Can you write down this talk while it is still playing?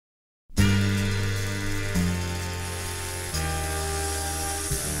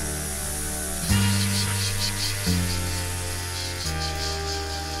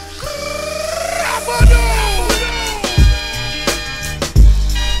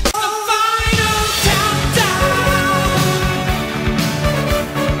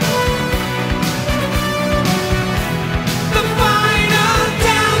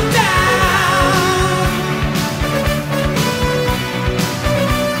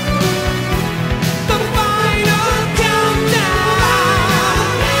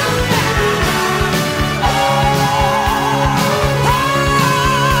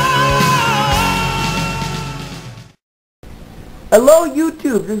Hello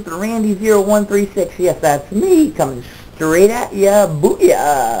YouTube, this is Randy0136. Yes, that's me, coming straight at ya,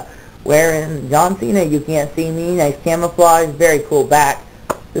 booyah! Wearing John Cena, you can't see me, nice camouflage, very cool back.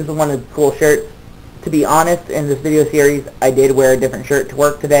 This is one of the cool shirts. To be honest, in this video series, I did wear a different shirt to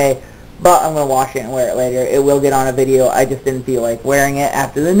work today, but I'm going to wash it and wear it later. It will get on a video, I just didn't feel like wearing it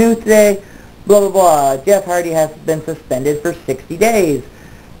after the news today. Blah, blah, blah. Jeff Hardy has been suspended for 60 days.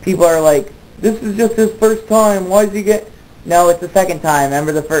 People are like, this is just his first time, why does he get... No, it's the second time.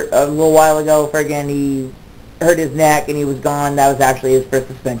 Remember the first, a little while ago, friggin' he hurt his neck and he was gone. That was actually his first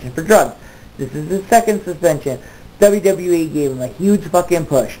suspension for drugs. This is his second suspension. WWE gave him a huge fucking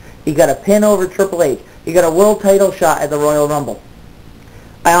push. He got a pin over Triple H. He got a world title shot at the Royal Rumble.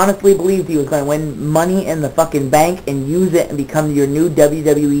 I honestly believed he was going to win Money in the fucking Bank and use it and become your new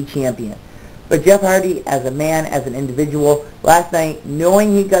WWE champion. But Jeff Hardy, as a man, as an individual, last night,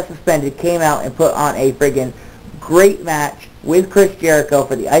 knowing he got suspended, came out and put on a friggin' great match with Chris Jericho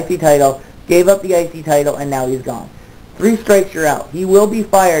for the IC title, gave up the IC title, and now he's gone. 3 strikes, you're out. He will be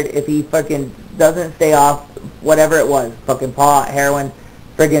fired if he fucking doesn't stay off whatever it was. Fucking pot, heroin,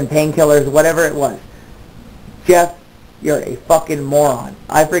 friggin' painkillers, whatever it was. Jeff, you're a fucking moron.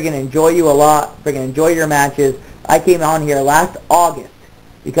 I friggin' enjoy you a lot. Friggin' enjoy your matches. I came on here last August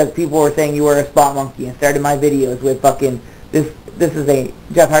because people were saying you were a spot monkey and started my videos with fucking, this is a,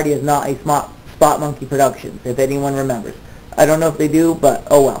 Jeff Hardy is not a Spot Monkey Productions, if anyone remembers. I don't know if they do, but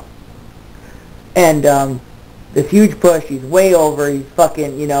oh well. And this huge push, he's way over, he's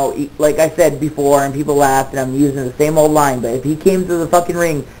fucking, you know, like I said before, and people laughed, and I'm using the same old line, but if he came to the fucking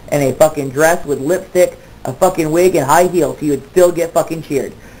ring in a fucking dress with lipstick, a fucking wig, and high heels, he would still get fucking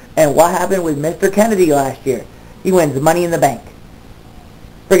cheered. And what happened with Mr. Kennedy last year? He wins Money in the Bank.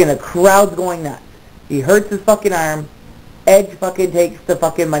 Friggin' the crowd's going nuts. He hurts his fucking arm. Edge fucking takes the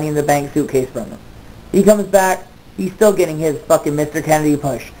fucking Money in the Bank suitcase from him. He comes back, he's still getting his fucking Mr. Kennedy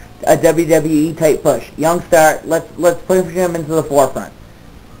push. A WWE type push. Young star, let's push him into the forefront.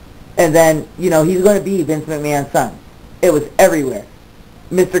 And then, you know, he's going to be Vince McMahon's son. It was everywhere.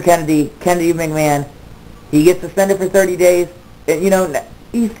 Mr. Kennedy McMahon, he gets suspended for 30 days. And, you know,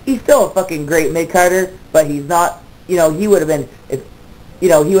 he's still a fucking great mid-carder, but he's not, you know, he would have been, he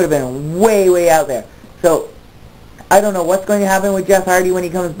would have been way out there. So, I don't know what's going to happen with Jeff Hardy when he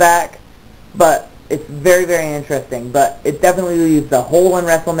comes back, but it's very interesting. But it definitely leaves a hole in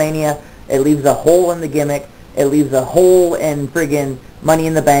WrestleMania. It leaves a hole in the gimmick. It leaves a hole in friggin' Money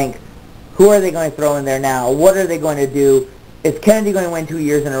in the Bank. Who are they going to throw in there now? What are they going to do? Is Kennedy going to win 2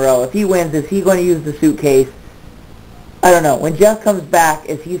 years in a row? If he wins, is he going to use the suitcase? I don't know. When Jeff comes back,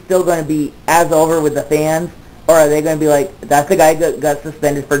 is he still going to be as over with the fans? Or are they going to be like, that's the guy that got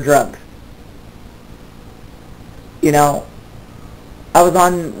suspended for drugs? You know, I was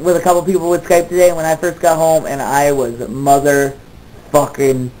on with a couple people with Skype today when I first got home, and I was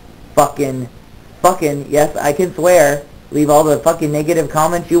fucking, yes, I can swear, leave all the fucking negative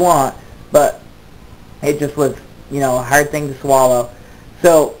comments you want, but it just was, you know, a hard thing to swallow.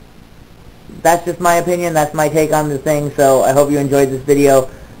 So, that's just my opinion, that's my take on the thing, so I hope you enjoyed this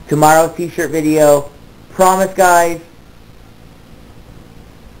video. Tomorrow's t-shirt video, promise guys,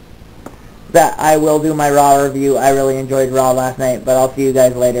 that I will do my Raw review. I really enjoyed Raw last night, but I'll see you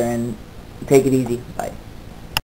guys later, and take it easy. Bye.